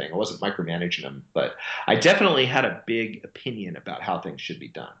do everything. I wasn't micromanaging them, but I definitely had a big opinion about how things should be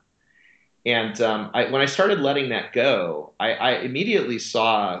done. And when I started letting that go, I immediately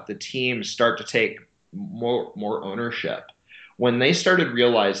saw the team start to take more ownership. When they started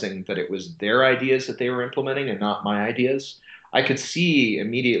realizing that it was their ideas that they were implementing and not my ideas, I could see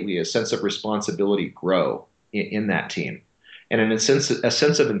immediately a sense of responsibility grow in that team, and a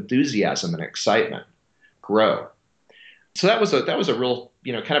sense of enthusiasm and excitement grow. So that was a real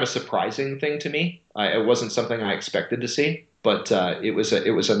kind of a surprising thing to me. It wasn't something I expected to see, but it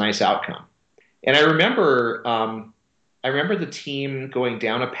was a nice outcome. And I remember the team going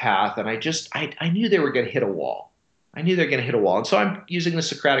down a path, and I knew they were going to hit a wall. I knew they're going to hit a wall, and so I'm using the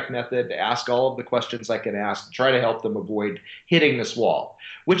Socratic method to ask all of the questions I can ask to try to help them avoid hitting this wall,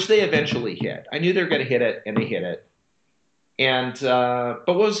 which they eventually hit. I knew they were going to hit it, and they hit it. And but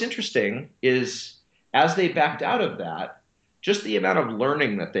what was interesting is as they backed out of that, just the amount of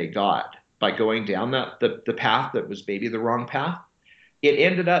learning that they got by going down the path that was maybe the wrong path, it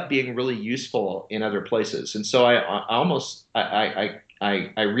ended up being really useful in other places. And so I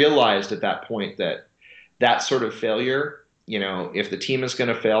realized at that point that sort of failure, if the team is going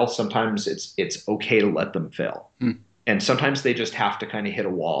to fail, sometimes it's okay to let them fail, and sometimes they just have to kind of hit a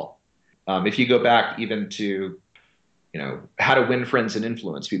wall. If you go back even to How to Win Friends and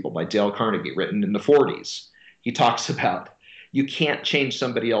Influence People by Dale Carnegie, written in the 40s, he talks about you can't change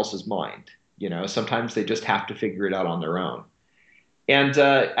somebody else's mind. Sometimes they just have to figure it out on their own. And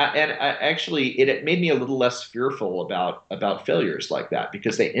actually, it made me a little less fearful about failures like that,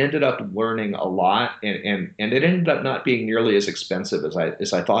 because they ended up learning a lot, and it ended up not being nearly as expensive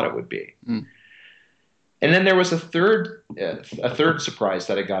as I thought it would be. Mm. And then there was a third surprise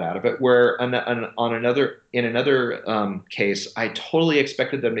that I got out of it, where in another case, I totally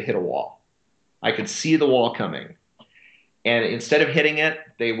expected them to hit a wall. I could see the wall coming, and instead of hitting it,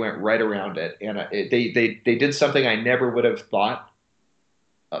 they went right around it, and they did something I never would have thought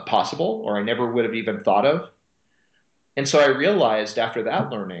possible, or I never would have even thought of. And so I realized after that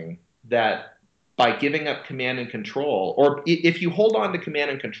learning that by giving up command and control, or if you hold on to command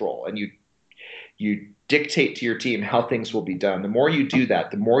and control and you dictate to your team how things will be done, the more you do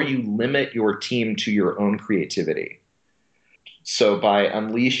that, the more you limit your team to your own creativity. So by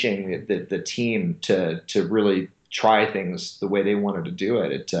unleashing the team to really try things the way they wanted to do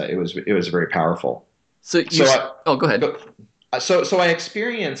it, it was very powerful. Oh, go ahead. So I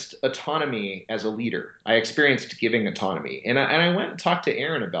experienced autonomy as a leader. I experienced giving autonomy, and I went and talked to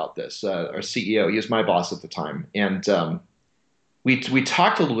Aaron about this, our CEO. He was my boss at the time, and we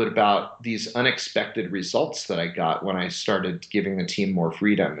talked a little bit about these unexpected results that I got when I started giving the team more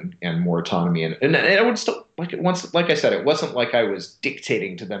freedom and more autonomy. And it would still like I said, it wasn't like I was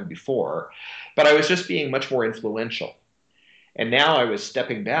dictating to them before, but I was just being much more influential. And now I was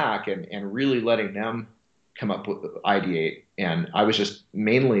stepping back and really letting them come up with ideate, and I was just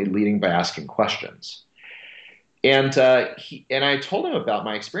mainly leading by asking questions. And I told him about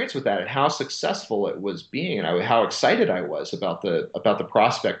my experience with that and how successful it was being, and how excited I was about the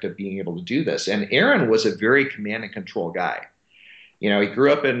prospect of being able to do this. And Aaron was a very command and control guy. He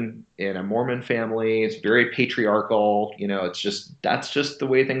grew up in a Mormon family. It's very patriarchal. It's just that's just the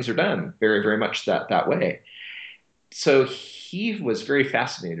way things are done. Very, very much that way. So he was very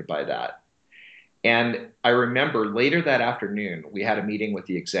fascinated by that. And I remember later that afternoon, we had a meeting with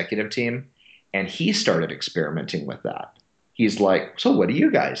the executive team, and he started experimenting with that. He's like, "So what do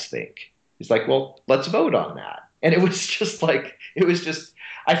you guys think?" He's like, "Well, let's vote on that." And it was just like,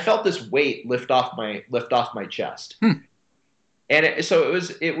 I felt this weight lift off my chest. And so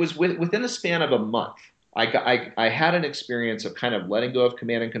it was within the span of a month. I had an experience of kind of letting go of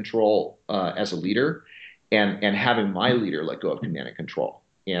command and control as a leader, and having my leader let go of command and control.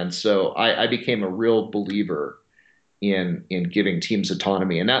 And so I became a real believer in giving teams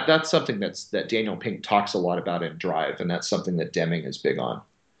autonomy, and that's something that Daniel Pink talks a lot about in Drive, and that's something that Deming is big on.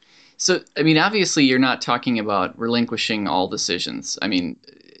 So, I mean, obviously, you're not talking about relinquishing all decisions. I mean,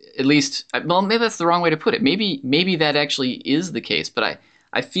 at least, well, maybe that's the wrong way to put it. Maybe that actually is the case, but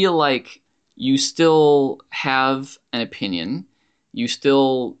I feel like you still have an opinion. You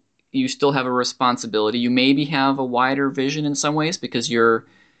still have a responsibility. You maybe have a wider vision in some ways because you're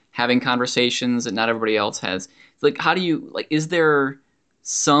having conversations that not everybody else has. Like, how do you, like, is there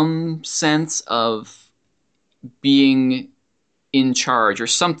some sense of being in charge or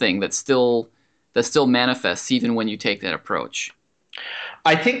something that still manifests even when you take that approach?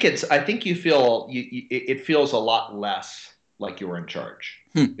 I think it feels a lot less like you're in charge.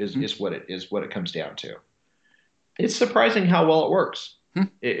 Hmm. Is what it comes down to. It's surprising how well it works. Hmm.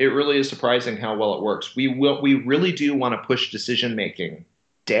 It really is surprising how well it works. We really do want to push decision making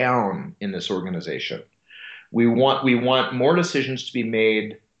down in this organization. We want more decisions to be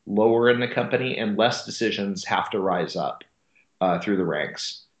made lower in the company, and less decisions have to rise up through the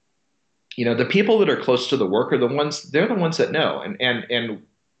ranks. The people that are close to the work are they're the ones that know. And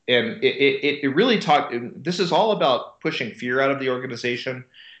it really this is all about pushing fear out of the organization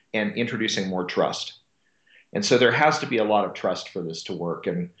and introducing more trust. And so there has to be a lot of trust for this to work.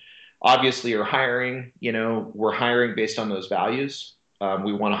 And obviously, we're hiring based on those values.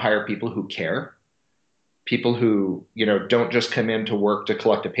 We want to hire people who care, people who, don't just come in to work to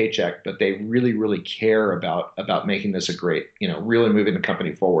collect a paycheck, but they really, really care about making this a great, really moving the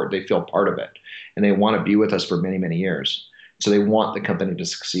company forward. They feel part of it, and they want to be with us for many, many years. So they want the company to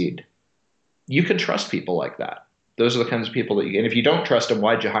succeed. You can trust people like that. Those are the kinds of people and if you don't trust them,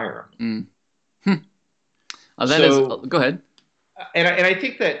 why'd you hire them? Mm. Go ahead. And I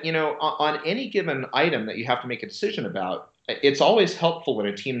think that, on any given item that you have to make a decision about, it's always helpful in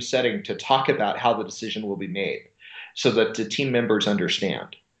a team setting to talk about how the decision will be made so that the team members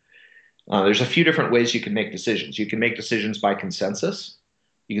understand. There's a few different ways you can make decisions. You can make decisions by consensus.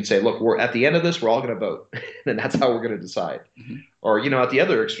 You can say, look, we're at the end of this, we're all going to vote, and that's how we're going to decide. Mm-hmm. Or, at the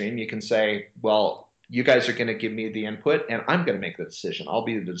other extreme, you can say, well, you guys are going to give me the input, and I'm going to make the decision. I'll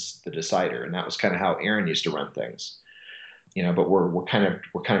be the decider. And that was kind of how Aaron used to run things. But we're kind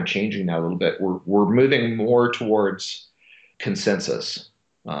of changing that a little bit. We're moving more towards consensus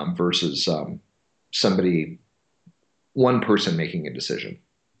versus one person making a decision.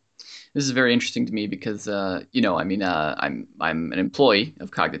 This is very interesting to me because I'm an employee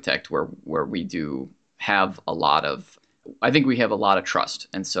of Cognitect where we do have a lot of, I think we have a lot of trust,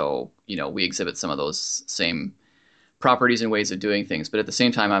 and so we exhibit some of those same properties and ways of doing things. But at the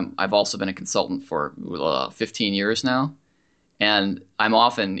same time, I've also been a consultant for 15 years now. And I'm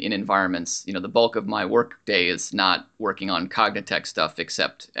often in environments, the bulk of my work day is not working on Cognitect stuff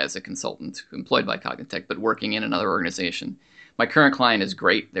except as a consultant employed by Cognitect, but working in another organization. My current client is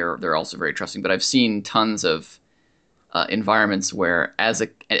great. They're also very trusting, but I've seen tons of environments where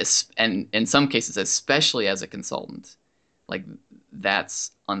and in some cases, especially as a consultant, like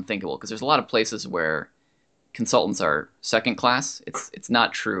that's unthinkable because there's a lot of places where consultants are second class. It's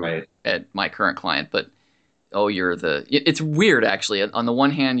not true Right. at my current client, but it's weird actually. On the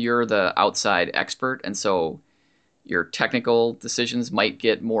one hand, you're the outside expert, and so your technical decisions might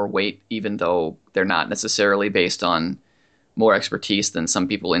get more weight, even though they're not necessarily based on more expertise than some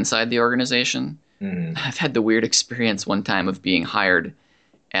people inside the organization. Mm. I've had the weird experience one time of being hired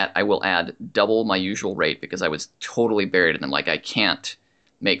at, I will add, double my usual rate because I was totally buried and I'm like, I can't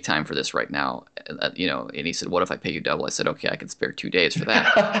make time for this right now. And he said, what if I pay you double? I said, okay, I can spare 2 days for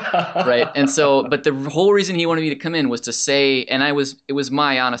that. Right. And so, but the whole reason he wanted me to come in was to say, and it was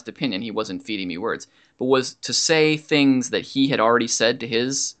my honest opinion. He wasn't feeding me words, but was to say things that he had already said to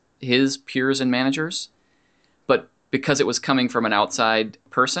his peers and managers, but because it was coming from an outside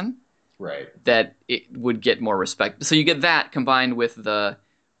person, Right. that it would get more respect. So you get that combined with the,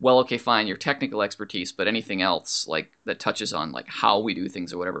 well, okay, fine, your technical expertise, but anything else like that touches on like how we do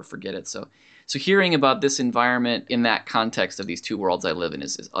things or whatever, forget it. So hearing about this environment in that context of these two worlds I live in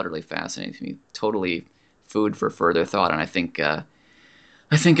is utterly fascinating to me. Totally food for further thought. And I think I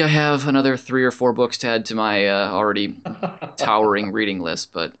have another 3 or 4 books to add to my already towering reading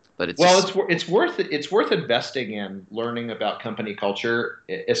list, but it's Well, just, it's worth investing in learning about company culture,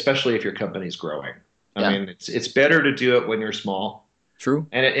 especially if your company's growing. I yeah, mean, it's better to do it when you're small, true.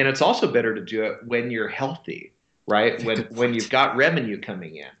 and it's also better to do it when you're healthy, right? When Good when point. you've got revenue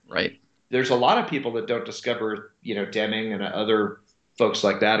coming in. Right. There's a lot of people that don't discover, Deming and other folks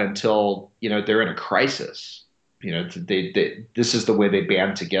like that until, they're in a crisis. This is the way they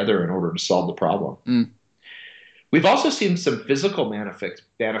band together in order to solve the problem. Mm. We've also seen some physical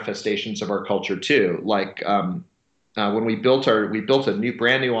manifestations of our culture too, like when we built a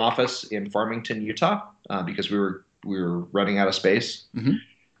brand new office in Farmington, Utah, because we were running out of space. Hmm.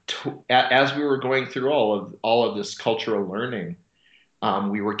 As we were going through all of this cultural learning,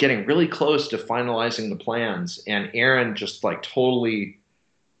 we were getting really close to finalizing the plans, and Aaron just like totally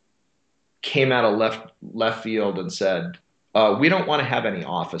came out of left field and said, "We don't want to have any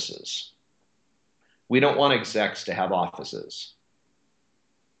offices. We don't want execs to have offices."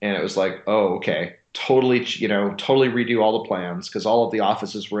 And it was like, "Oh, okay." Totally redo all the plans because all of the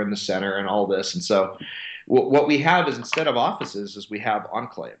offices were in the center and all this. And so what we have is, instead of offices, is we have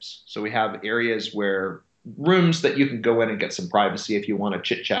enclaves. So we have areas where rooms that you can go in and get some privacy if you want to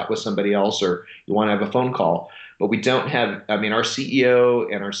chit chat with somebody else or you want to have a phone call. But we don't have, I mean, our CEO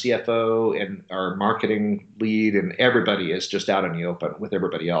and our CFO and our marketing lead and everybody is just out in the open with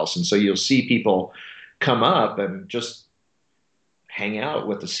everybody else. And so you'll see people come up and just hang out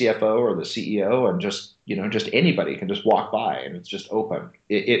with the CFO or the CEO, and just anybody can just walk by and it's just open.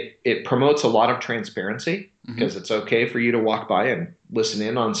 It promotes a lot of transparency Hmm. because it's okay for you to walk by and listen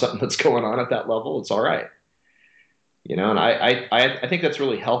in on something that's going on at that level. It's all right. And I think that's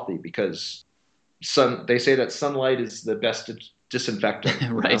really healthy because they say that sunlight is the best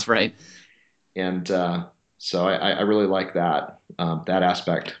disinfectant. Right, right. And so I really like that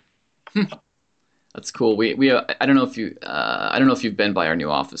aspect. That's cool. We I don't know if you've been by our new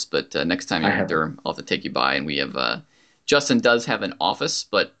office, but next time I you're in haven't. Durham, I'll have to take you by. And we have Justin does have an office,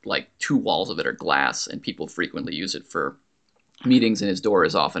 but like 2 walls of it are glass, and people frequently use it for meetings, and his door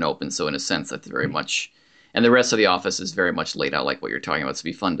is often open. So in a sense, that's very much, and the rest of the office is very much laid out like what you're talking about. So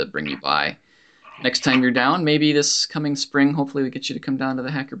it'd be fun to bring you by next time you're down. Maybe this coming spring. Hopefully, we get you to come down to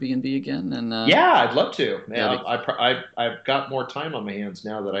the Hacker B&B again. And Yeah, I'd love to. yeah, Yeah, I've got more time on my hands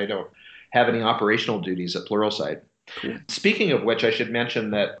now that I don't have any operational duties at Pluralsight. cool. Speaking of which, I should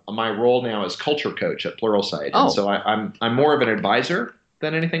mention that my role now is culture coach at Pluralsight, and Oh, so I'm more of an advisor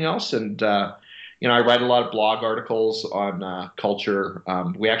than anything else. And I write a lot of blog articles on culture.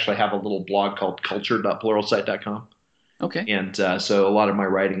 We actually have a little blog called culture.pluralsight.com, okay. and so a lot of my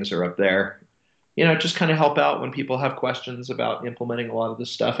writings are up there. Just kind of help out when people have questions about implementing a lot of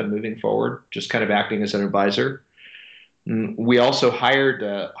this stuff and moving forward. Just kind of acting as an advisor. We also hired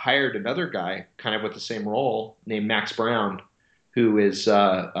another guy kind of with the same role named Max Brown, who is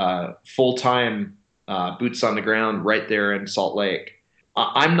full time boots on the ground right there in Salt Lake.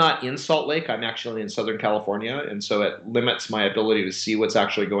 I'm not in Salt Lake. I'm actually in Southern California, and so it limits my ability to see what's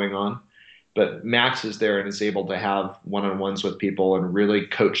actually going on. But Max is there and is able to have one-on-ones with people and really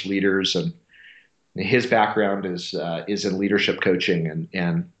coach leaders. And his background is in leadership coaching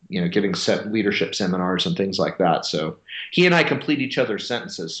and giving leadership seminars and things like that. So he and I complete each other's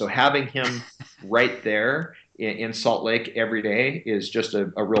sentences. So having him right there in Salt Lake every day is just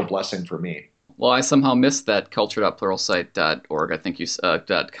a real blessing for me. Well, I somehow missed that culture.pluralsight.org. I think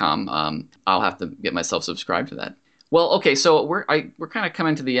 .com. I'll have to get myself subscribed to that. Well, okay, so we're kind of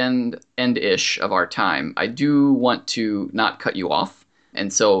coming to the end-ish of our time. I do want to not cut you off,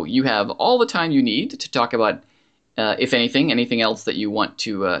 and so you have all the time you need to talk about, if anything else that you want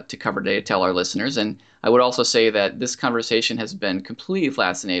to cover today to tell our listeners. And I would also say that this conversation has been completely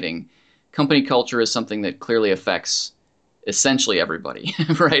fascinating. Company culture is something that clearly affects essentially everybody,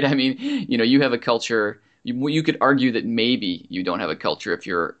 right? I mean, you have a culture you could argue that maybe you don't have a culture if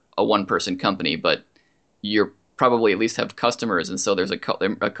you're a one-person company, but you're probably at least have customers, and so there's a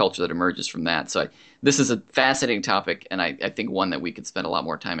culture that emerges from that. So this is a fascinating topic, and I think one that we could spend a lot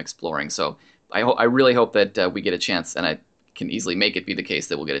more time exploring. So I really hope that we get a chance, and I can easily make it be the case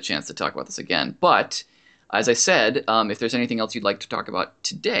that we'll get a chance to talk about this again. But as I said, if there's anything else you'd like to talk about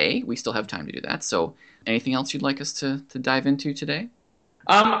today, we still have time to do that. So anything else you'd like us to dive into today?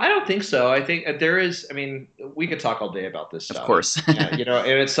 I don't think so. I think there is. I mean, we could talk all day about this stuff. Of course. Yeah,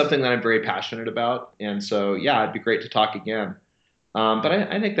 and it's something that I'm very passionate about, and so yeah, it'd be great to talk again. But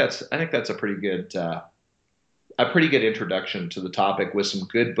I think that's a pretty good introduction to the topic with some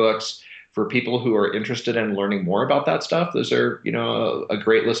good books for people who are interested in learning more about that stuff. Those are a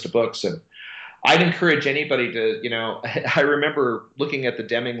great list of books, and I'd encourage anybody to I remember looking at the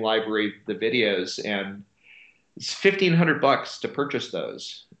Deming library, the videos, and it's $1,500 to purchase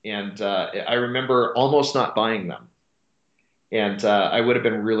those, and I remember almost not buying them, and I would have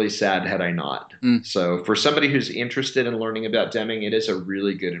been really sad had I not. So for somebody who's interested in learning about Deming, it is a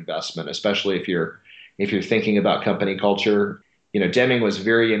really good investment, especially if you're thinking about company culture. Deming was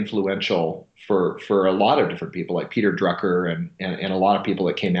very influential for a lot of different people, like Peter Drucker and a lot of people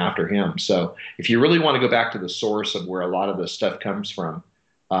that came after him. So if you really want to go back to the source of where a lot of this stuff comes from,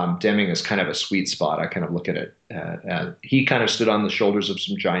 Deming is kind of a sweet spot. I kind of look at it. He kind of stood on the shoulders of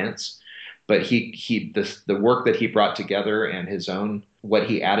some giants, but the work that he brought together and his own, what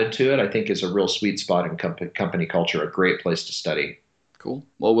he added to it, I think is a real sweet spot in company culture, a great place to study. Cool.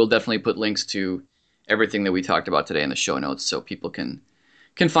 Well, we'll definitely put links to everything that we talked about today in the show notes so people can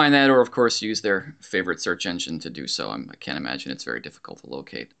find that, or of course use their favorite search engine to do so. I can't imagine it's very difficult to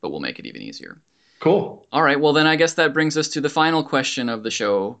locate, but we'll make it even easier. Cool. All right. Well, then I guess that brings us to the final question of the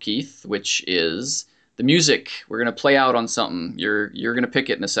show, Keith, which is the music. We're going to play out on something. You're going to pick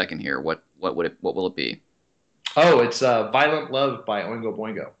it in a second here. What will it be? Oh, it's "Violent Love" by Oingo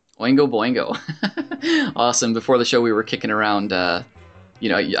Boingo. Oingo Boingo. Awesome. Before the show, we were kicking around. I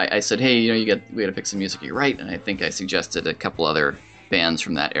said, hey, we got to pick some music. You're right, and I think I suggested a couple other bands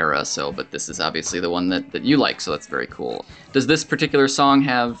from that era. But this is obviously the one that you like, so that's very cool. Does this particular song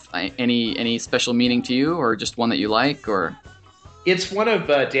have any special meaning to you, or just one that you like, or? It's one of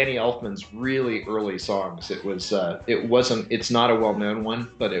Danny Elfman's really early songs. It's not a well-known one,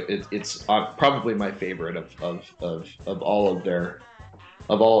 but it's probably my favorite of all of their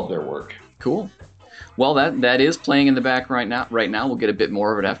work. Cool. Well, that is playing in the back right now. We'll get a bit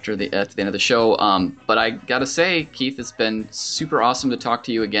more of it at the end of the show. But I gotta say, Keith, it's been super awesome to talk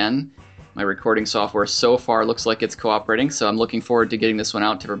to you again. My recording software so far looks like it's cooperating, so I'm looking forward to getting this one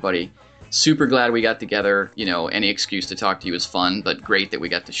out to everybody. Super glad we got together. Any excuse to talk to you is fun, but great that we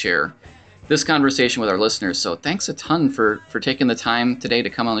got to share this conversation with our listeners. So thanks a ton for taking the time today to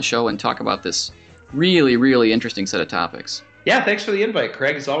come on the show and talk about this really, really interesting set of topics. Yeah, thanks for the invite,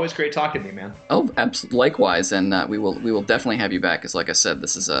 Craig. It's always great talking to you, man. Oh, absolutely. Likewise, and we will definitely have you back. Because, like I said,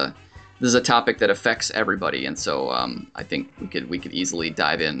 this is a topic that affects everybody, and so I think we could easily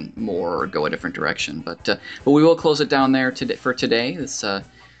dive in more or go a different direction. But we will close it down there for today.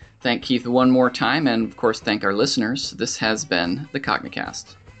 Thank Keith one more time, and of course, thank our listeners. This has been the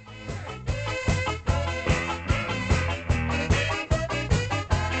Cognicast.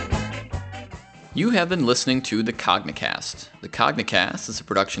 You have been listening to the Cognicast. The Cognicast is a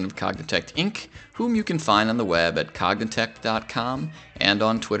production of Cognitect Inc., whom you can find on the web at cognitect.com and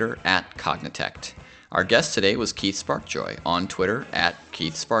on Twitter at Cognitect. Our guest today was Keith Sparkjoy, on Twitter at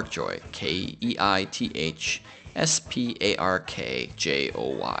Keith Sparkjoy,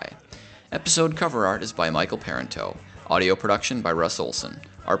 KeithSparkjoy. Episode cover art is by Michael Parento. Audio production by Russ Olson.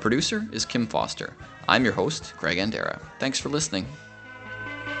 Our producer is Kim Foster. I'm your host, Greg Andera. Thanks for listening.